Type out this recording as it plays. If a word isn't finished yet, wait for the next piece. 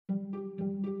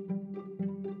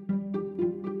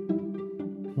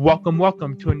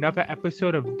Welcome to another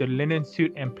episode of the Linen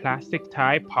Suit and Plastic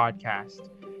Tie podcast.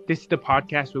 This is the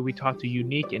podcast where we talk to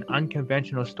unique and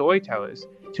unconventional storytellers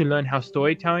to learn how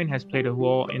storytelling has played a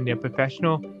role in their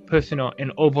professional, personal,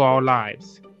 and overall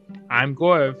lives. I'm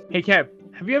Gaurav. Hey Kev,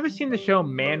 have you ever seen the show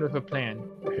Man with a Plan?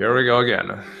 Here we go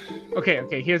again.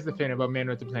 Okay, here's the thing about Man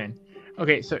with a Plan.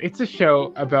 Okay, so it's a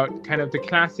show about kind of the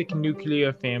classic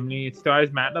nuclear family. It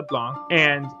stars Matt LeBlanc,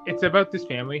 and it's about this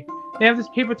family. They have this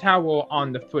paper towel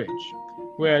on the fridge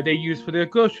where they use for their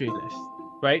grocery list,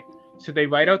 right? So they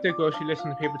write out their grocery list on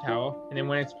the paper towel, and then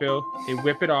when it's filled, they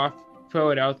whip it off, throw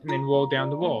it out, and then roll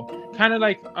down the roll. Kind of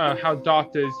like how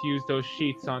doctors use those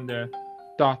sheets on the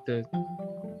doctor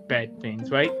bed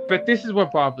things, right? But this is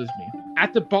what bothers me.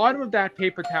 At the bottom of that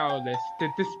paper towel list, the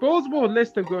disposable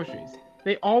list of groceries,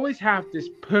 they always have this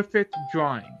perfect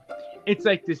drawing. It's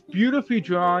like this beautifully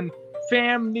drawn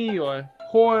family or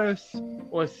horse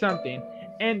or something.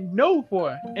 And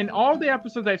nowhere in all the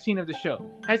episodes I've seen of the show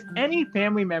has any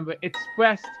family member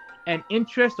expressed an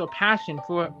interest or passion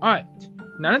for art.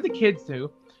 None of the kids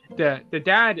do. The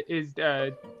dad is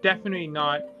definitely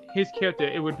not his character.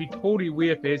 It would be totally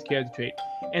weird for his character trait.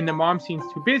 And the mom seems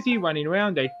too busy running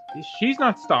around. She's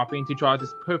not stopping to draw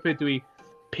this perfectly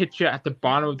picture at the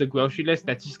bottom of the grocery list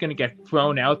that's just going to get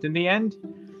thrown out in the end.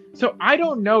 So I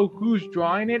don't know who's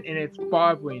drawing it, and it's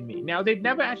bothering me. Now, they've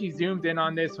never actually zoomed in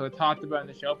on this or talked about it in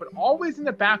the show, but always in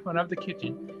the background of the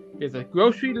kitchen, there's a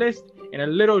grocery list and a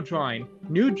little drawing.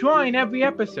 New drawing every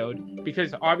episode,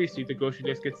 because obviously the grocery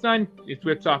list gets done, it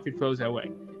rips off, it throws it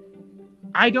away.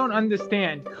 I don't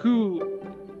understand who...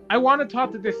 I want to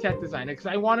talk to the set designer, because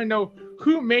I want to know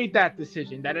who made that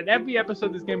decision, that at every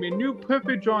episode there's going to be a new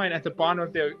perfect drawing at the bottom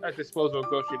of their disposable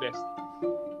grocery list.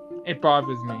 It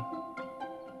bothers me.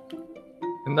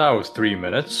 And that was 3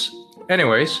 minutes.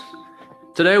 Anyways,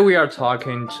 today we are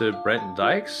talking to Brent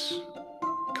Dykes.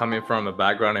 Coming from a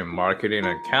background in marketing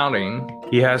and accounting,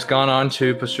 he has gone on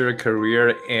to pursue a career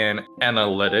in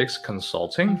analytics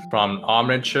consulting, from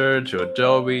Omniture to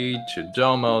Adobe to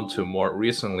Domo to more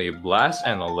recently Blast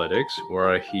Analytics,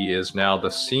 where he is now the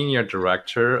Senior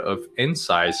Director of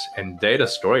Insights and Data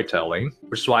Storytelling,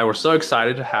 which is why we're so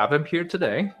excited to have him here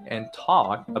today and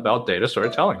talk about data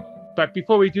storytelling. But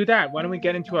before we do that, why don't we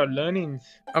get into our learnings?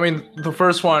 I mean, the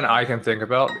first one I can think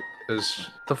about is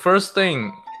the first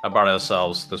thing about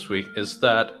ourselves this week is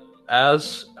that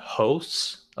as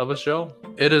hosts of a show,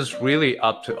 it is really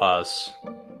up to us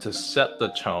to set the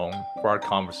tone for our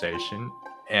conversation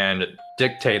and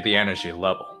dictate the energy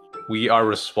level. We are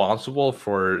responsible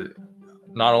for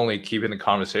not only keeping the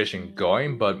conversation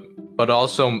going, but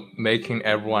also making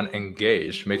everyone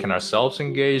engaged, making ourselves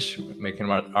engaged, making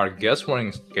our guests more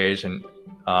engaged, and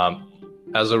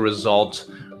as a result,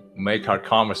 make our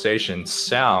conversation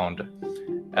sound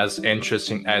as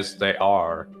interesting as they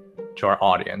are to our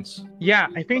audience. Yeah,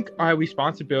 I think our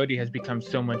responsibility has become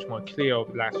so much more clear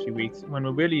over the last few weeks when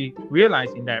we're really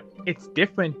realizing that it's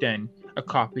different than a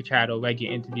coffee chat or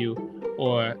regular interview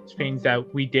or things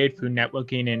that we did through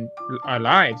networking in our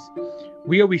lives.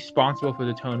 We are responsible for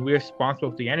the tone. We are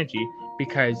responsible for the energy,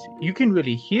 because you can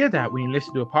really hear that when you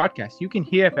listen to a podcast. You can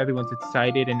hear if everyone's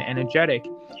excited and energetic,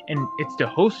 and it's the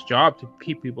host's job to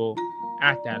keep people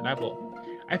at that level.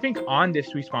 I think on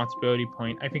this responsibility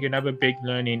point, I think another big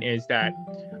learning is that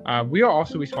we are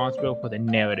also responsible for the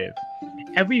narrative.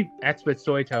 Every expert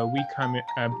storyteller we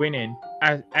bring in,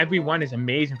 everyone is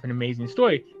amazing for an amazing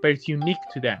story, but it's unique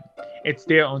to them. It's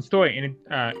their own story, and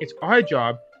it's our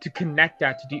job to connect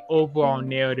that to the overall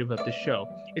narrative of the show.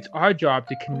 It's our job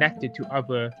to connect it to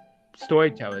other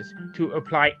storytellers, to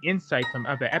apply insight from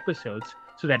other episodes,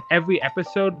 so that every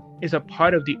episode is a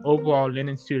part of the overall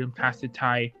Linen Suit and Plastic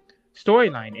Tie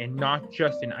storyline and not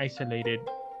just an isolated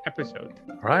episode.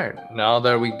 Right, now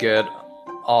that we get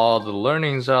all the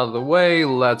learnings out of the way,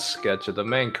 let's get to the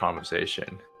main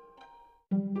conversation.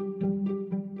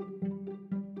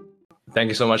 Thank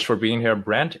you so much for being here,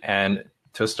 Brent. And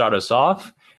to start us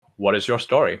off, what is your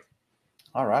story?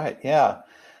 All right, yeah.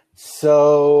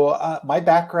 So my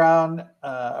background,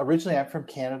 originally I'm from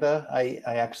Canada. I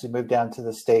actually moved down to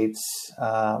the States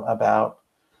about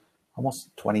almost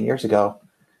 20 years ago.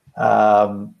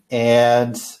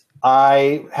 And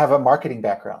I have a marketing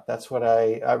background. That's what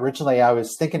originally I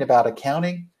was thinking about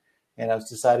accounting, and I was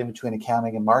deciding between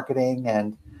accounting and marketing,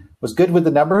 and was good with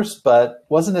the numbers, but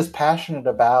wasn't as passionate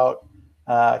about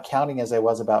accounting as I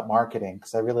was about marketing,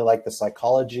 because I really like the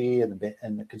psychology and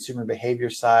the consumer behavior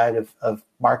side of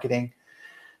marketing.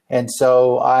 And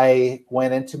so I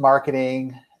went into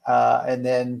marketing and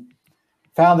then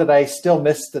found that I still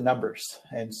missed the numbers.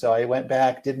 And so I went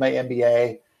back, did my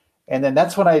MBA, And then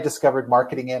that's when I discovered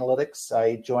marketing analytics.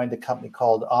 I joined a company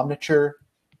called Omniture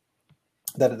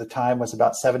that at the time was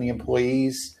about 70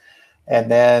 employees.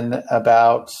 And then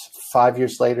about 5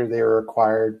 years later, they were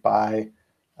acquired by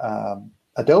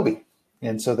Adobe.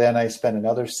 And so then I spent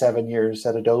another 7 years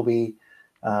at Adobe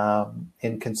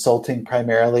in consulting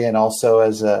primarily, and also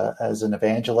as an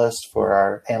evangelist for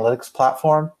our analytics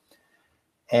platform.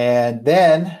 And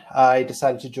then I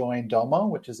decided to join Domo,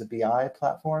 which is a BI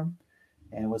platform,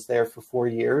 and was there for 4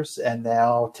 years. And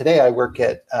now today I work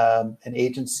at an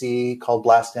agency called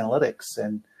Blast Analytics,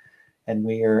 and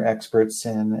we are experts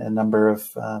in a number of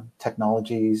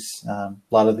technologies, a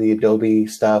lot of the Adobe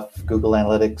stuff, Google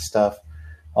Analytics stuff,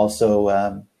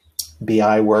 also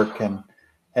BI work, and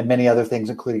many other things,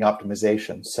 including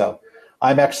optimization. So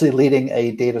I'm actually leading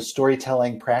a data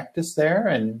storytelling practice there,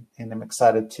 and I'm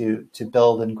excited to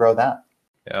build and grow that.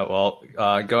 Yeah, well,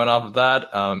 going off of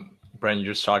that, Brent, you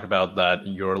just talked about that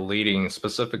you're leading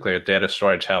specifically a data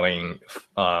storytelling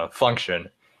function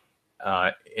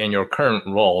in your current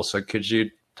role. So could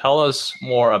you tell us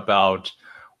more about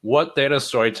what data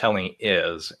storytelling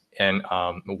is, and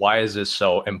why is this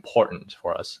so important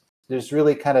for us? There's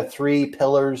really kind of three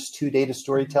pillars to data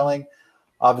storytelling.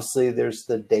 Obviously, there's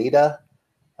the data.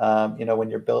 When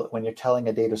you're telling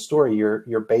a data story,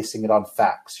 you're basing it on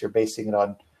facts. You're basing it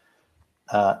on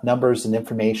numbers and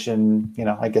information.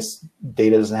 I guess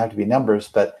data doesn't have to be numbers,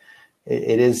 but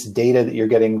it is data that you're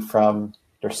getting from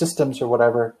their systems or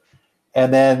whatever.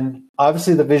 And then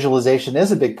obviously the visualization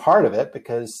is a big part of it,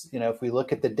 because if we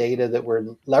look at the data that we're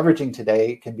leveraging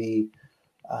today, it can be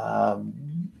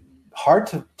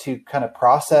hard to kind of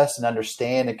process and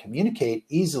understand and communicate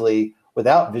easily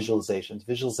without visualizations.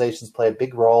 Visualizations play a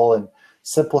big role in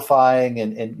simplifying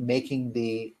and making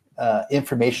the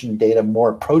information and data more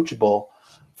approachable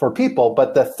for people.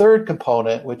 But the third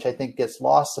component, which I think gets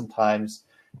lost sometimes,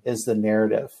 is the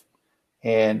narrative.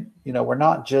 And we're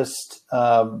not just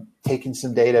taking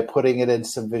some data, putting it in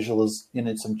some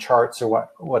in some charts or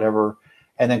whatever,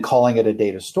 and then calling it a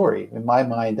data story. In my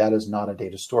mind, that is not a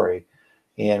data story.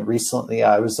 And recently,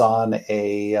 I was at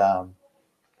a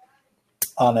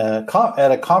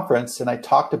conference, and I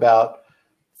talked about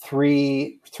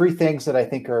three things that I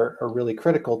think are really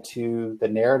critical to the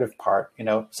narrative part.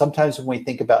 Sometimes when we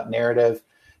think about narrative,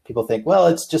 people think, well,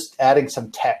 it's just adding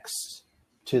some text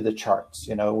to the charts.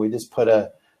 We just put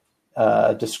a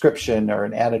description or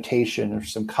an annotation or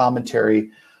some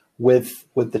commentary with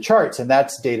the charts, and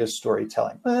that's data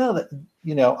storytelling. Well,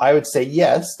 I would say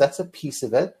yes, that's a piece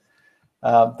of it.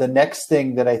 The next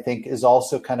thing that I think is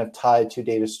also kind of tied to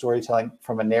data storytelling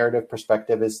from a narrative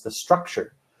perspective is the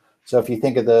structure. So if you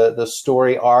think of the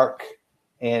story arc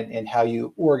and how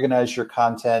you organize your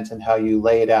content and how you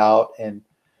lay it out, and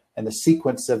the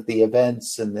sequence of the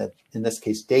events and in this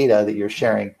case, data that you're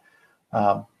sharing,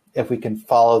 if we can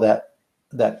follow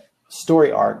that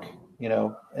story arc,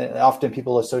 and often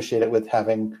people associate it with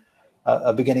having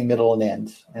a beginning, middle, and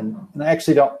end. And I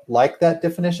actually don't like that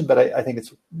definition, but I think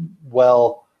it's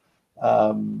well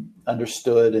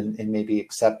understood and maybe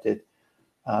accepted.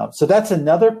 So that's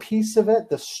another piece of it,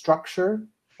 the structure,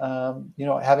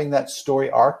 having that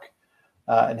story arc,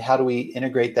 and how do we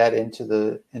integrate that into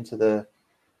the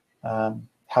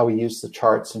how we use the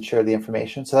charts and share the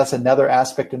information. So that's another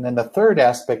aspect. And then the third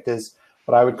aspect is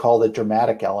what I would call the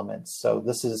dramatic elements. So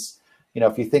this is,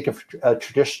 if you think of a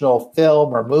traditional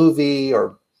film or movie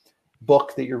or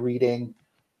book that you're reading,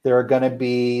 there are going to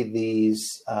be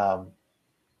these, you're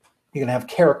going to have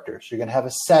characters, you're going to have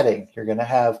a setting, you're going to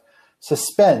have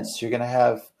suspense, you're going to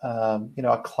have,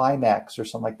 a climax or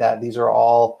something like that. These are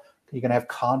all, you're going to have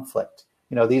conflict.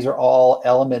 These are all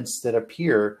elements that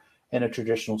appear in a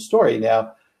traditional story.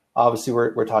 Now, obviously,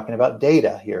 we're talking about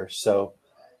data here. So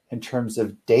in terms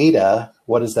of data,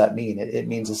 what does that mean? It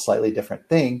means a slightly different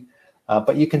thing.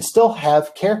 But you can still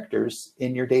have characters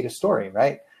in your data story,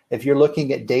 right? If you're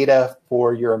looking at data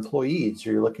for your employees,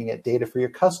 or you're looking at data for your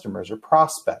customers or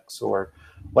prospects, or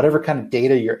whatever kind of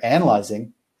data you're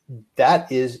analyzing,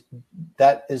 that is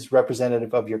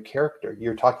representative of your character.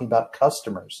 You're talking about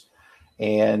customers.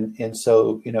 And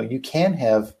so, you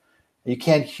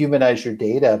can humanize your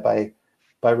data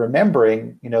by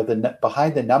remembering,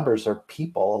 behind the numbers are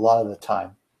people a lot of the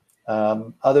time.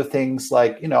 Other things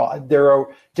like, there are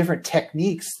different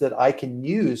techniques that I can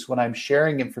use when I'm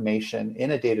sharing information in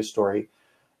a data story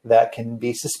that can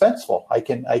be suspenseful. I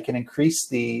can increase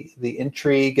the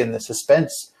intrigue and the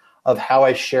suspense of how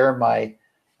I share my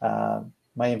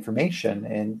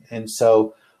information. And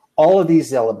so all of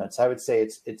these elements, I would say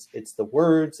it's the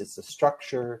words, it's the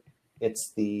structure,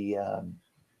 it's the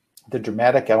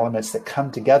dramatic elements that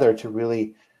come together to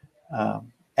really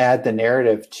add the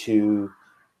narrative to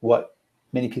what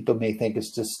many people may think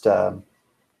is just data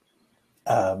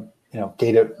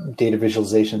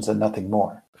visualizations and nothing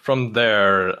more. From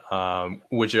there,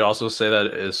 would you also say that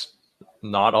it's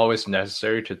not always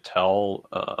necessary to tell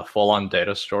a full-on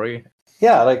data story?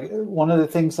 Yeah, like one of the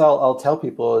things I'll tell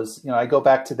people is, I go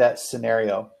back to that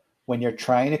scenario when you're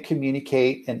trying to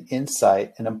communicate an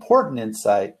insight, an important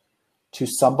insight to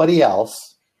somebody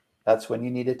else. That's when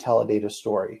you need to tell a data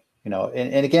story.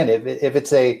 And again, if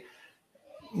it's I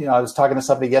was talking to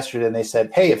somebody yesterday and they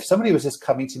said, hey, if somebody was just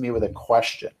coming to me with a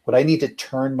question, would I need to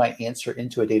turn my answer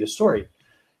into a data story?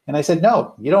 And I said,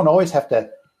 no, you don't always have to,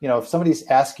 if somebody's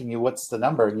asking you what's the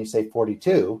number and you say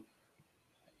 42,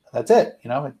 that's it.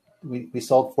 We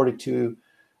sold 42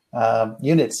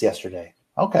 units yesterday.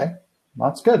 Okay, well,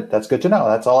 that's good. That's good to know.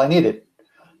 That's all I needed.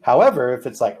 However, if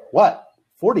it's like, what,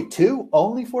 42?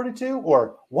 Only 42?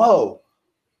 Or, whoa,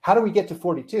 how do we get to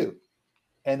 42?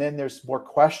 And then there's more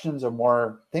questions or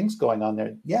more things going on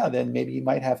there. Yeah, then maybe you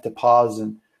might have to pause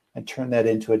and turn that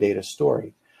into a data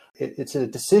story. It's a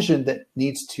decision that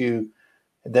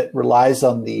relies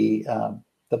on the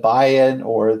buy-in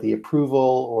or the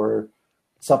approval or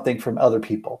something from other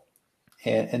people.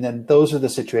 And then those are the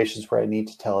situations where I need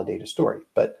to tell a data story.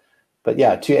 But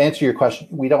yeah, to answer your question,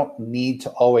 we don't need to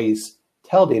always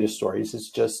tell data stories. It's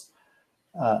just,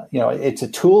 it's a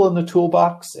tool in the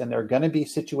toolbox, and there are going to be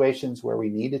situations where we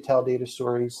need to tell data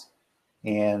stories,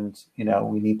 and,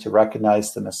 we need to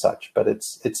recognize them as such. But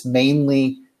it's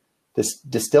mainly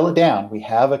distill it down. We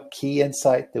have a key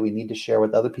insight that we need to share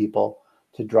with other people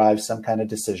to drive some kind of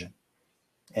decision.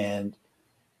 And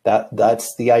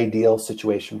that's the ideal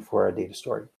situation for a data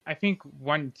story. I think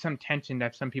some tension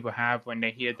that some people have when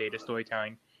they hear data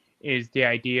storytelling is the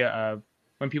idea of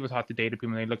when people talk to data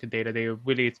people, when they look at data, they're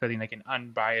really expecting like an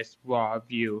unbiased, raw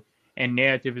view. And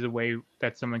narrative is a way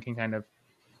that someone can kind of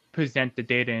present the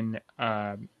data in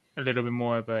a little bit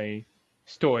more of a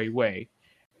story way.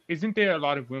 Isn't there a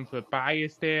lot of room for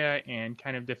bias there and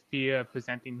kind of the fear of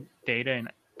presenting data in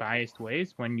biased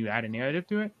ways when you add a narrative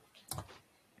to it?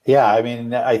 Yeah,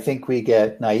 I think we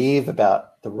get naive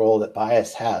about the role that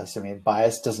bias has.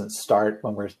 Bias doesn't start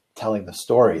when we're telling the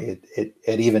story.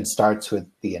 It even starts with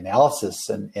the analysis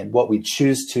and what we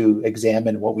choose to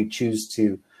examine, what we choose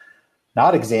to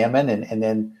not examine. And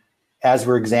then as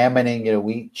we're examining,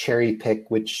 we cherry pick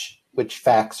which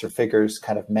facts or figures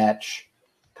kind of match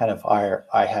kind of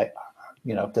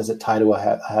does it tie to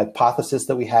a hypothesis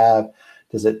that we have?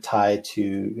 Does it tie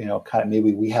to, kind of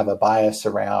maybe we have a bias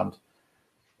around,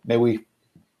 maybe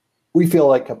we feel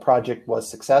like a project was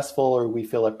successful or we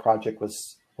feel a project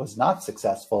was not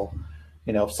successful.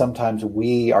 Sometimes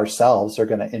we ourselves are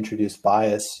going to introduce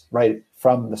bias right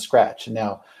from the scratch. And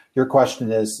now your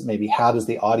question is maybe how does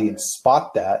the audience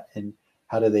spot that, and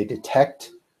how do they detect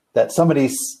that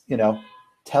somebody's,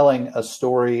 telling a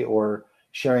story or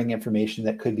sharing information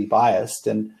that could be biased?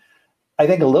 And I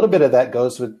think a little bit of that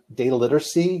goes with data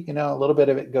literacy, a little bit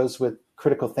of it goes with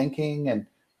critical thinking and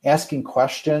asking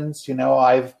questions.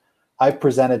 I've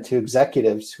presented to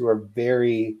executives who are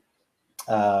very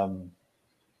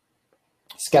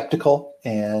skeptical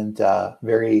and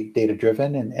very data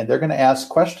driven, and they're going to ask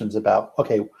questions about,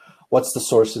 okay, what's the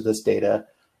source of this data?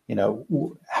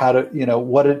 How to,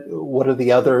 what are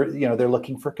the other, they're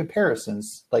looking for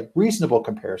comparisons, like reasonable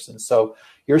comparisons. So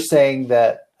you're saying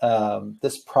that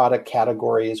this product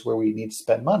category is where we need to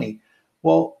spend money.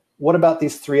 Well, what about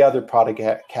these three other product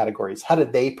categories? How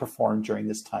did they perform during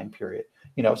this time period?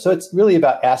 So it's really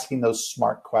about asking those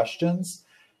smart questions,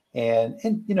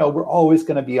 and we're always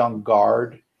going to be on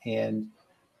guard, and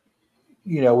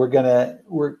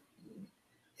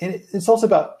it's also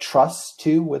about trust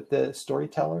too with the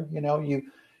storyteller.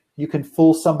 You can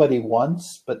fool somebody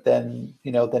once, but then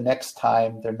the next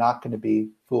time they're not going to be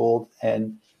fooled,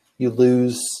 and you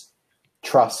lose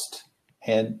trust.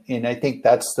 And I think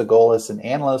that's the goal as an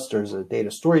analyst or as a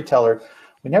data storyteller.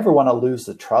 We never want to lose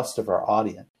the trust of our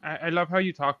audience. I love how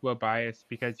you talk about bias,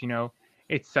 because,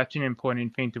 it's such an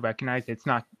important thing to recognize. It's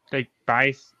not like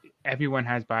bias. Everyone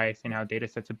has bias in how data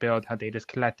sets are built, how data is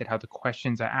collected, how the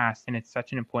questions are asked. And it's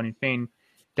such an important thing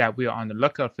that we're on the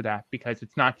lookout for that, because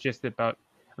it's not just about,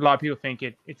 a lot of people think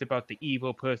it's about the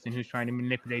evil person who's trying to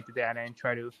manipulate the data and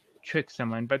try to trick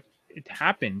someone. But it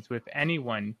happens with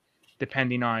anyone,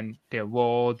 depending on their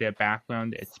role, their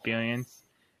background, their experience.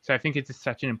 So I think it's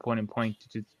such an important point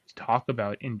to talk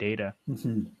about in data.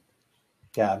 Mm-hmm.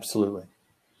 Yeah, absolutely.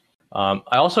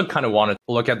 I also kind of want to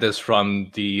look at this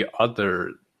from the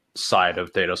other side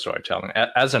of data storytelling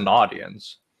as an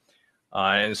audience,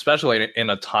 and especially in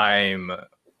a time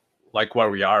like where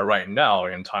we are right now,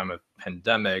 in time of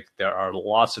pandemic, there are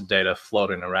lots of data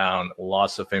floating around,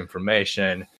 lots of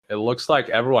information. It looks like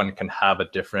everyone can have a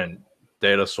different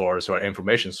data source or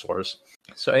information source.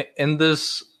 So in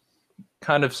this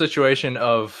kind of situation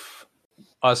of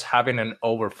us having an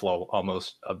overflow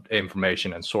almost of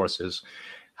information and sources,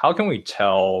 how can we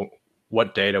tell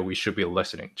what data we should be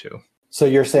listening to? So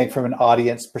you're saying from an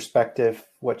audience perspective,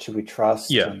 what should we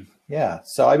trust? Yeah. Yeah.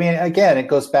 So, I mean, again, it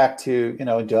goes back to,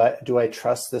 do I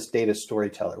trust this data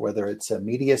storyteller, whether it's a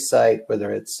media site,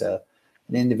 whether it's an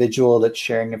individual that's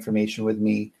sharing information with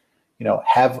me,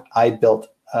 have I built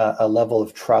a level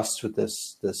of trust with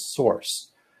this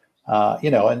source? And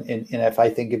if I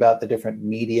think about the different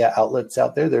media outlets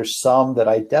out there, there's some that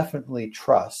I definitely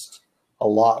trust a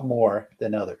lot more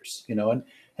than others,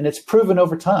 and it's proven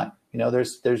over time.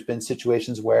 There's been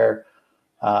situations where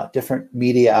different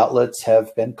media outlets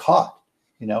have been caught,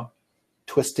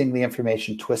 twisting the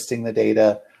information, twisting the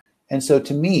data. And so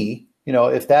to me,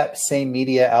 if that same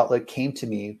media outlet came to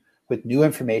me with new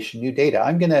information, new data,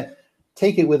 I'm going to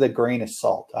take it with a grain of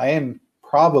salt. I am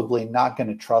probably not going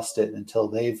to trust it until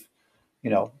they've,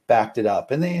 backed it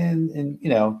up. And then,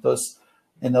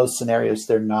 in those scenarios,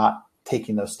 they're not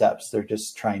taking those steps. They're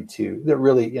just they're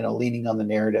really, leaning on the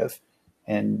narrative,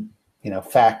 and,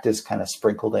 fact is kind of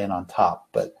sprinkled in on top,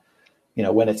 but,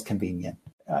 when it's convenient.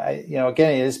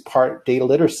 Again, it is part data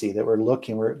literacy that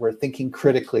we're thinking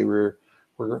critically.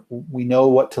 We know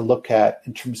what to look at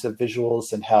in terms of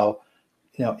visuals and how,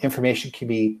 information can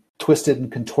be twisted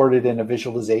and contorted in a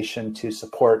visualization to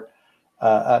support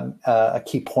a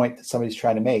key point that somebody's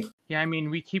trying to make. Yeah, I mean,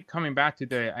 we keep coming back to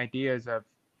the ideas of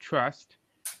trust,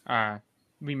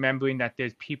 remembering that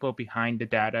there's people behind the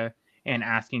data and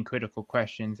asking critical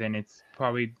questions, and it's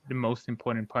probably the most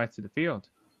important parts of the field.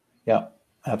 Yeah,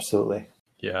 absolutely.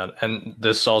 Yeah, and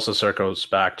this also circles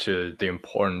back to the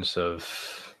importance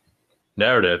of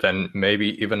narrative, and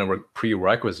maybe even a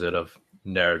prerequisite of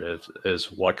narrative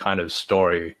is what kind of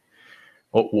story,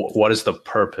 what is the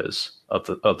purpose of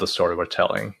the story we're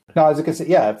telling. No, I was going to say,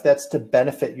 yeah, if that's to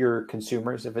benefit your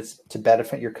consumers, if it's to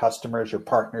benefit your customers, your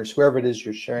partners, whoever it is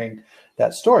you're sharing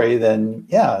that story, then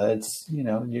yeah, it's,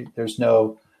 there's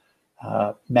no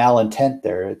malintent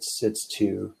there. It's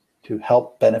to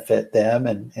help benefit them.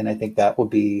 And I think that will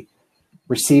be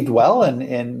received well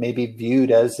and maybe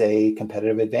viewed as a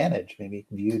competitive advantage, maybe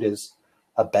viewed as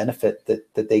a benefit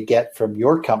that they get from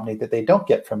your company that they don't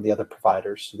get from the other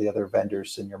providers, the other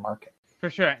vendors in your market. For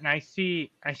sure. And I see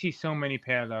so many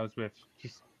parallels with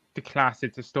just the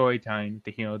classics of storytelling,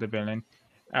 the hero, the villain,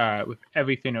 with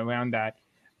everything around that.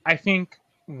 I think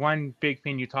one big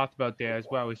thing you talked about there as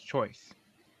well is choice.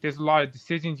 There's a lot of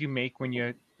decisions you make when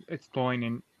you're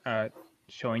exploring and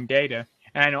showing data.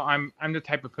 And I know I'm the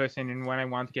type of person, and when I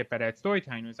want to get better at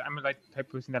storytelling, I'm the type of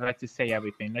person that likes to say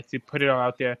everything, likes to put it all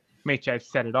out there, make sure I've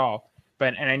said it all.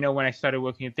 And I know when I started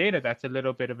working with data, that's a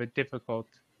little bit of a difficult.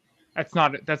 That's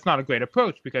not a great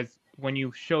approach, because when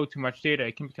you show too much data,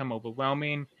 it can become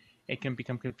overwhelming. It can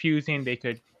become confusing. They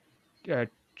could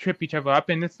trip each other up,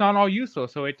 and it's not all useful.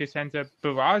 So it just ends up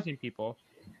barraging people.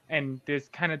 And there's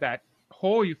kind of that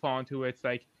hole you fall into where it's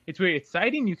like, it's really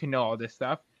exciting, you can know all this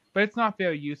stuff, but it's not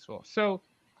very useful. So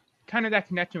kind of that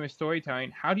connection with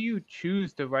storytelling, how do you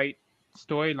choose the right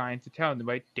storyline to tell and the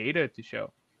right data to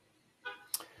show?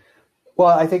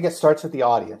 Well, I think it starts with the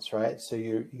audience, right? So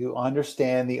you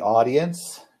understand the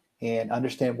audience and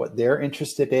understand what they're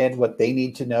interested in, what they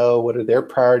need to know, what are their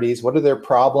priorities, what are their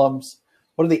problems,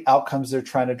 what are the outcomes they're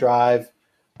trying to drive,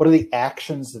 what are the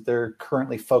actions that they're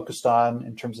currently focused on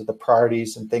in terms of the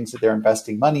priorities and things that they're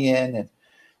investing money in,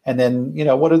 and then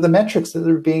what are the metrics that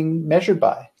they're being measured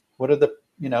by, what are the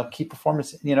key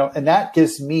performance, and that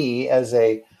gives me as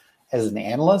an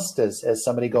analyst, as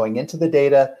somebody going into the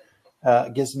data,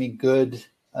 gives me good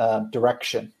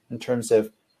direction in terms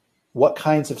of what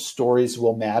kinds of stories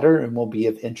will matter and will be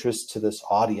of interest to this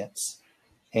audience.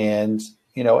 And,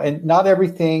 and not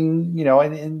everything,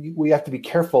 and we have to be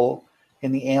careful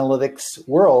in the analytics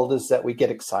world is that we get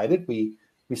excited. We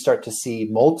start to see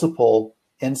multiple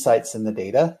insights in the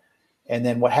data. And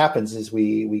then what happens is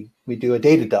we do a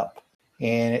data dump,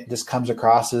 and it just comes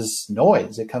across as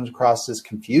noise. It comes across as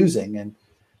confusing. And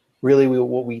really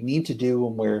what we need to do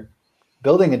when we're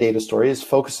building a data story is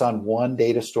focus on one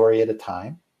data story at a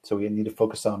time. So we need to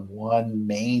focus on one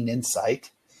main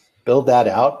insight, build that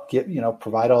out,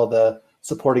 provide all the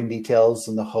supporting details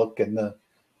and the hook and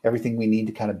everything we need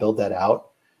to kind of build that out.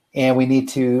 And we need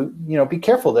to, be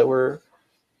careful that we're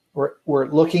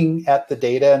looking at the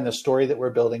data and the story that we're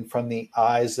building from the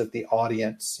eyes of the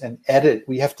audience, and edit.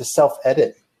 We have to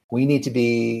self-edit. We need to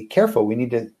be careful. We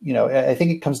need to, I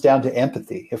think it comes down to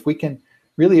empathy. If we can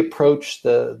really approach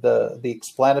the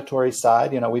explanatory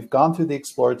side. We've gone through the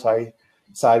exploratory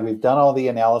side. We've done all the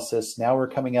analysis. Now we're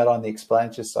coming out on the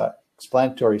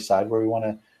explanatory side where we want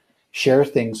to share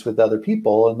things with other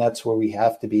people. And that's where we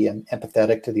have to be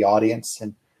empathetic to the audience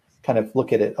and kind of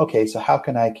look at it. Okay, so how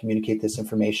can I communicate this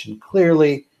information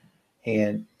clearly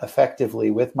and effectively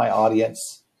with my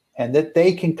audience, and that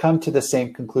they can come to the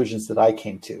same conclusions that I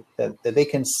came to, that they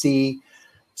can see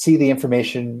the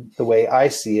information the way I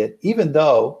see it, even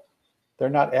though they're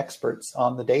not experts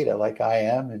on the data like I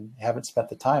am and haven't spent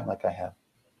the time like I have.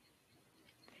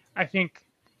 I think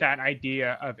that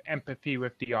idea of empathy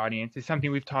with the audience is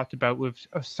something we've talked about with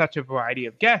such a variety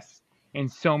of guests in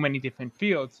so many different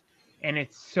fields. And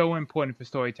it's so important for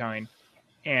storytelling.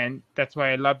 And that's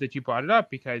why I love that you brought it up,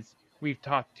 because we've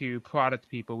talked to product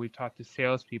people, we've talked to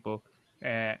salespeople,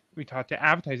 we talked to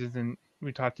advertisers, and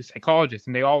we talked to psychologists,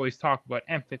 and they always talk about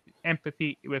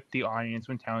empathy with the audience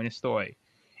when telling a story.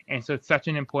 And so it's such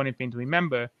an important thing to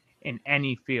remember in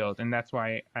any field. And that's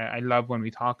why I love when we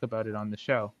talk about it on the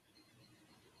show.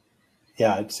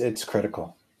 Yeah, it's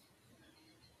critical.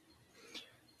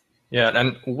 Yeah,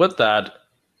 and with that,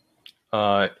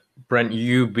 Brent,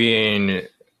 you being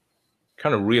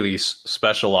kind of really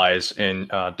specialized in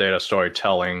data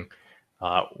storytelling,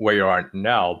 where you are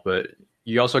now, but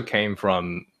you also came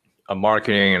from a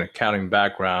marketing and accounting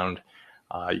background.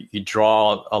 You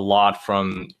draw a lot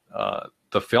from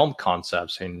the film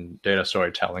concepts in data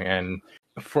storytelling. And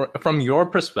from your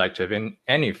perspective in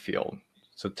any field,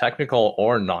 so technical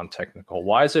or non-technical,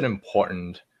 why is it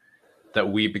important that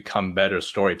we become better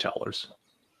storytellers?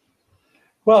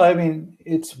 Well, I mean,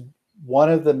 it's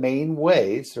one of the main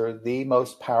ways, or the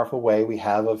most powerful way we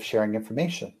have of sharing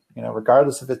information.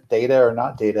 Regardless if it's data or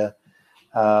not data,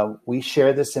 we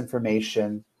share this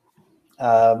information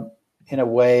in a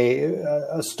way.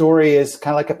 A story is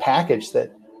kind of like a package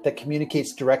that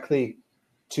communicates directly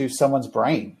to someone's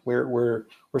brain. We're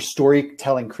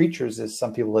storytelling creatures, as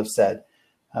some people have said.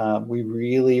 We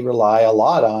really rely a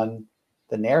lot on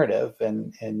the narrative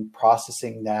and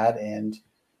processing that, and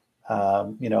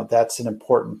that's an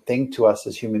important thing to us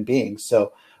as human beings.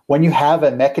 So when you have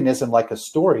a mechanism like a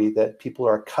story that people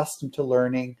are accustomed to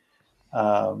learning,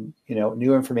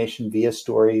 new information via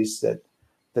stories,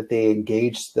 that they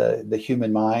engage the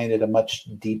human mind at a much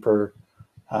deeper,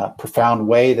 profound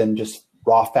way than just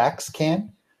raw facts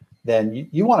can, then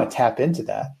you want to tap into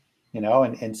that,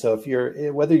 and so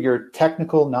whether you're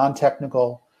technical,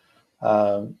 non-technical,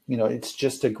 it's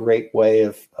just a great way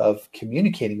of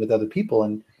communicating with other people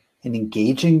and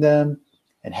engaging them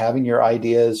and having your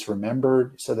ideas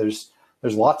remembered. So there's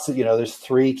lots of, there's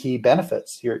three key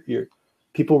benefits. Your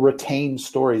people retain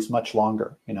stories much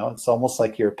longer. It's almost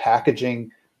like you're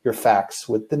packaging your facts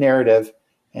with the narrative,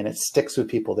 and it sticks with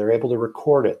people. They're able to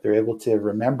record it. They're able to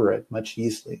remember it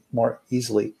more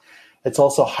easily. It's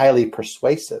also highly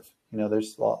persuasive.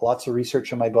 There's lots of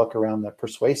research in my book around the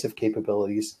persuasive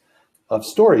capabilities of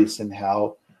stories, and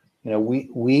how,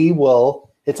 we will.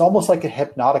 It's almost like a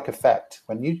hypnotic effect.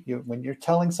 When you're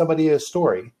telling somebody a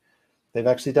story, they've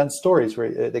actually done stories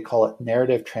where they call it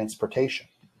narrative transportation,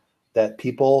 that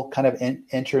people kind of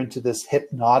enter into this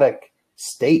hypnotic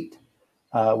state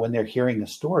when they're hearing a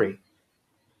story,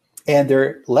 and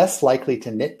they're less likely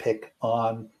to nitpick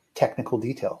on technical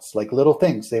details, like little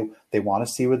things. They want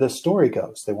to see where the story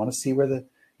goes. They want to see where the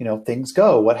things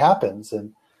go, what happens,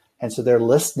 and so they're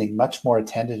listening much more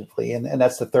attentively. And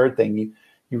that's the third thing.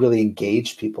 You really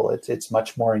engage people. It's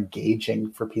much more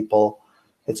engaging for people.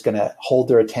 It's going to hold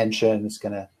their attention. It's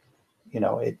going to,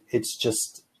 it's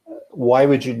just, why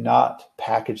would you not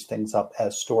package things up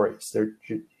as stories? They're,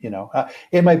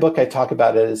 in my book, I talk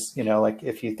about it as, like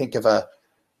if you think of a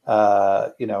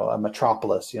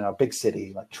metropolis, a big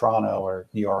city like Toronto or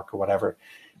New York or whatever,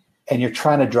 and you're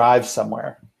trying to drive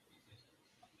somewhere,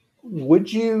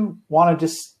 would you want to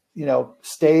just,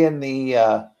 stay in the,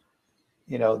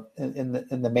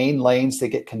 in the main lanes that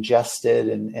get congested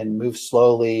and move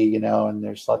slowly, and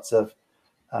there's lots of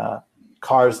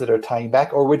cars that are tying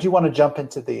back? Or would you want to jump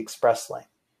into the express lane,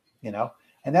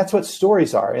 And that's what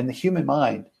stories are in the human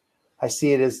mind. I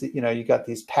see it as, you got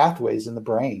these pathways in the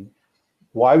brain.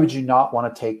 Why would you not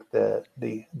want to take the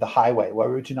highway? Why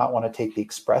would you not want to take the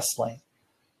express lane?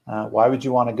 Why would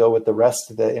you want to go with the rest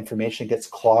of the information gets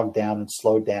clogged down and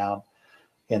slowed down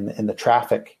in the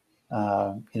traffic,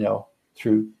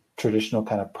 through traditional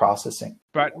kind of processing?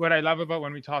 But what I love about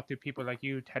when we talk to people like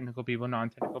you, technical people,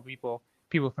 non-technical people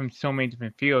from so many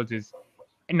different fields, is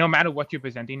no matter what you're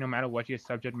presenting, no matter what your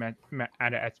subject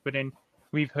matter expert in,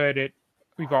 we've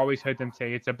always heard them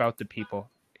say it's about the people.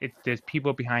 There's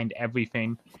people behind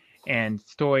everything, and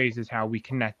stories is how we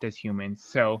connect as humans.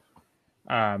 So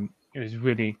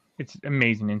It's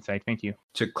amazing insight. Thank you.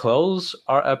 To close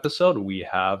our episode, we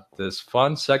have this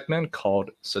fun segment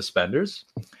called Suspenders.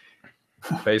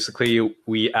 Basically,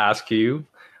 we ask you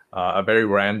a very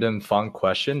random, fun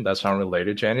question that's not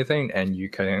related to anything, and you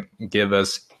can give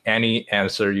us any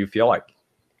answer you feel like.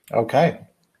 Okay.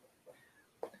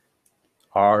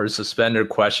 Our suspender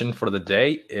question for the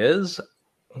day is,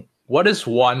 what is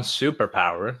one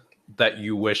superpower that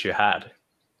you wish you had?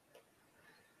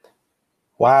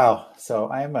 Wow. So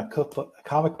I am a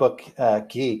comic book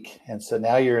geek. And so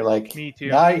now you're like, Me too.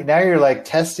 Now you're like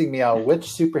testing me on which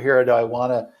superhero do I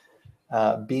want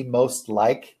to be most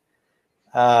like.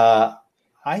 I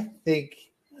think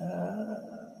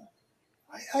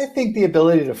the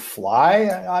ability to fly.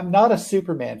 I'm not a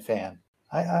Superman fan.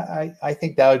 I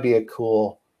think that would be a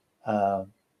cool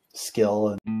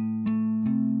skill.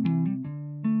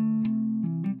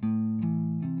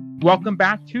 Welcome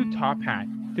back to Top Hat.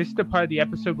 This is the part of the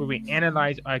episode where we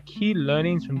analyze our key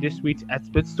learnings from this week's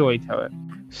expert storyteller.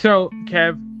 So,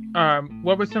 Kev,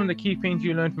 what were some of the key things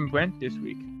you learned from Brent this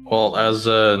week? Well, as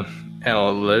an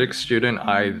analytics student,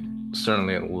 I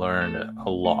certainly learned a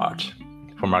lot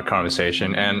from our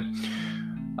conversation. And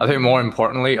I think more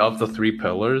importantly, of the three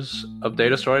pillars of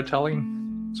data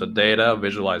storytelling, so data,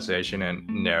 visualization, and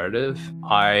narrative,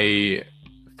 I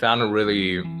found it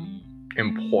really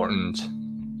important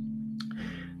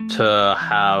to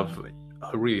have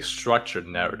a really structured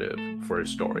narrative for a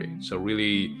story. So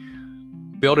really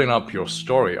building up your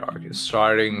story arc,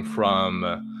 starting from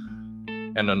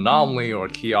an anomaly or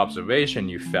key observation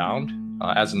you found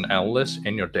as an analyst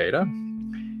in your data.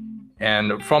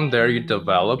 And from there, you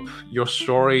develop your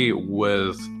story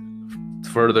with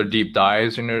further deep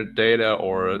dives in your data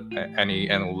or any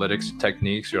analytics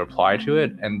techniques you apply to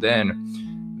it. And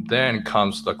then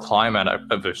comes the climax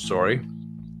of the story,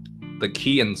 the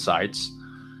key insights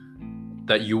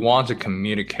that you want to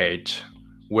communicate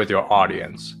with your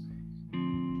audience.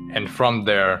 And from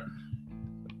there,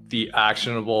 the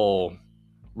actionable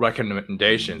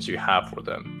recommendations you have for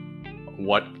them.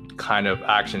 What kind of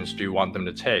actions do you want them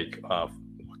to take? What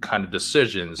kind of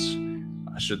decisions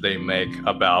should they make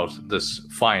about this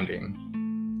finding?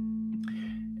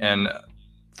 And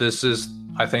this is,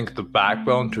 I think, the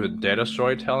backbone to data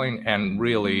storytelling, and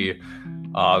really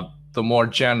the more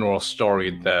general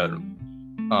story that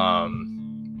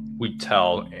we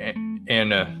tell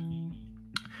in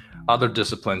other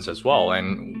disciplines as well.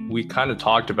 And we kind of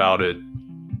talked about it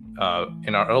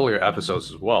in our earlier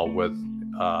episodes as well, with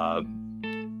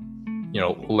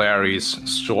Larry's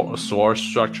source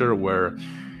structure, where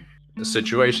the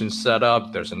situation's set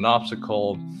up, there's an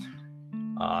obstacle,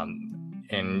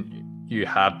 and you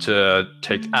have to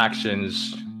take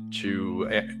actions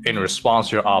in response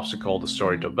to your obstacle. The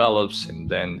story develops, and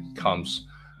then comes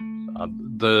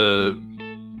the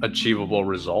achievable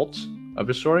result of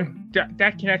your story.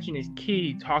 That connection is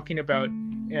key, talking about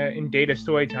in data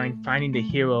storytelling, finding the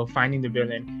hero, finding the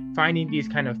villain, finding these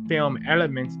kind of film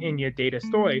elements in your data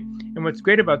story. And what's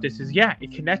great about this is,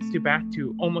 it connects you back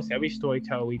to almost every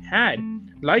storyteller we've had,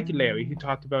 like Larry, who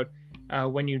talked about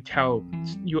when you tell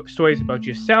stories about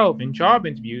yourself in job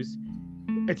interviews,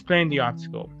 explain the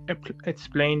obstacle,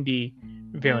 explain the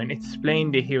villain,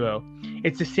 explain the hero.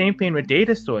 It's the same thing with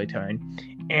data storytelling.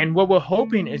 And what we're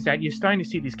hoping is that you're starting to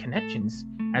see these connections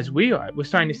as we are. We're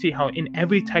starting to see how in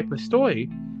every type of story,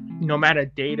 no matter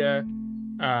data,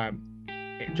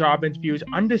 job interviews,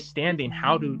 understanding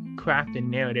how to craft a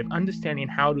narrative, understanding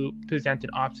how to present an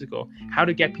obstacle, how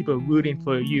to get people rooting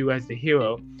for you as the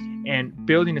hero, and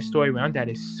building a story around that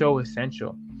is so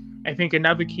essential. I think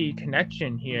another key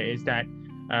connection here is that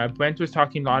Brent was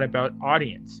talking a lot about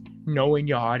audience, knowing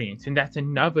your audience, and that's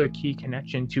another key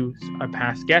connection to our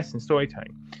past guests in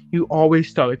storytelling. You always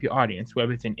start with your audience,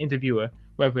 whether it's an interviewer,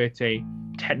 whether it's a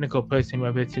technical person,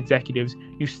 whether it's executives.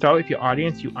 You start with your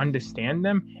audience, you understand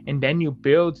them, and then you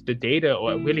build the data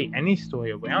or really any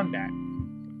story around that.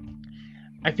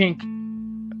 I think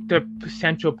the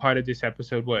central part of this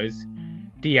episode was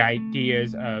the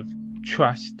ideas of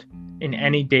trust. In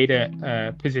any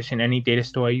data position, any data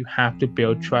story, you have to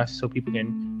build trust so people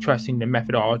can trust in the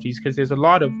methodologies, because there's a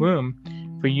lot of room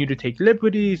for you to take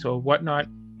liberties or whatnot.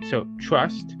 So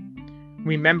trust,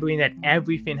 remembering that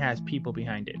everything has people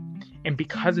behind it. And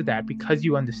because of that, because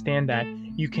you understand that,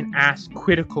 you can ask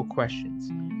critical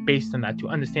questions based on that to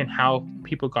understand how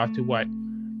people got to what,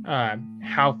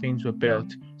 how things were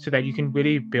built, so that you can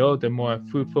really build a more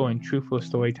fruitful and truthful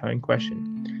storytelling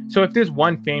question. So if there's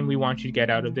one thing we want you to get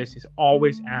out of this, is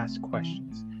always ask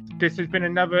questions. This has been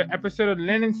another episode of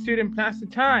Lennon Student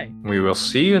Plastic Tie. We will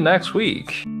see you next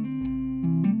week.